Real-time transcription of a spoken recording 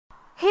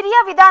ಹಿರಿಯ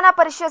ವಿಧಾನ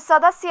ಪರಿಷತ್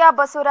ಸದಸ್ಯ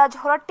ಬಸವರಾಜ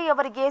ಹೊರಟ್ಟಿ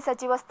ಅವರಿಗೆ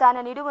ಸಚಿವ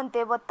ಸ್ಥಾನ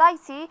ನೀಡುವಂತೆ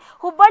ಒತ್ತಾಯಿಸಿ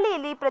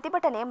ಹುಬ್ಬಳ್ಳಿಯಲ್ಲಿ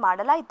ಪ್ರತಿಭಟನೆ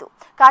ಮಾಡಲಾಯಿತು.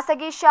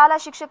 ಖಾಸಗಿ ಶಾಲಾ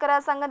ಶಿಕ್ಷಕರ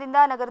ಸಂಘದಿಂದ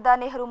ನಗರದ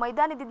ನೆಹರು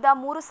ಮೈದಾನದಿಂದ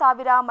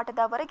 3000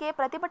 ಮಠದವರೆಗೆ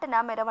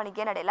ಪ್ರತಿಭಟನಾ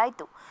ಮೆರವಣಿಗೆ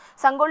ನಡೆಸಲಾಯಿತು.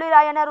 ಸಂಗೊಳ್ಳಿ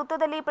ರಾಯಣ್ಣ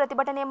ವೃತ್ತದಲ್ಲಿ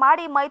ಪ್ರತಿಭಟನೆ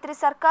ಮಾಡಿ ಮೈತ್ರಿ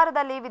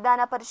ಸರ್ಕಾರದಲ್ಲಿ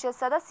ವಿಧಾನ ಪರಿಷತ್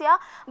ಸದಸ್ಯ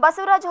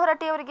ಬಸವರಾಜ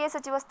ಹೊರಟ್ಟಿ ಅವರಿಗೆ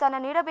ಸಚಿವ ಸ್ಥಾನ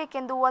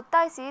ನೀಡಬೇಕೆಂದು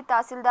ಒತ್ತಾಯಿಸಿ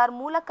ತಹಸೀಲ್ದಾರ್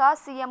ಮೂಲಕ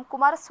ಸಿಎಂ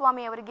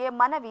ಕುಮಾರಸ್ವಾಮಿ ಅವರಿಗೆ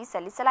ಮನವಿ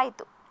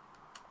ಸಲ್ಲಿಸಲಾಯಿತು.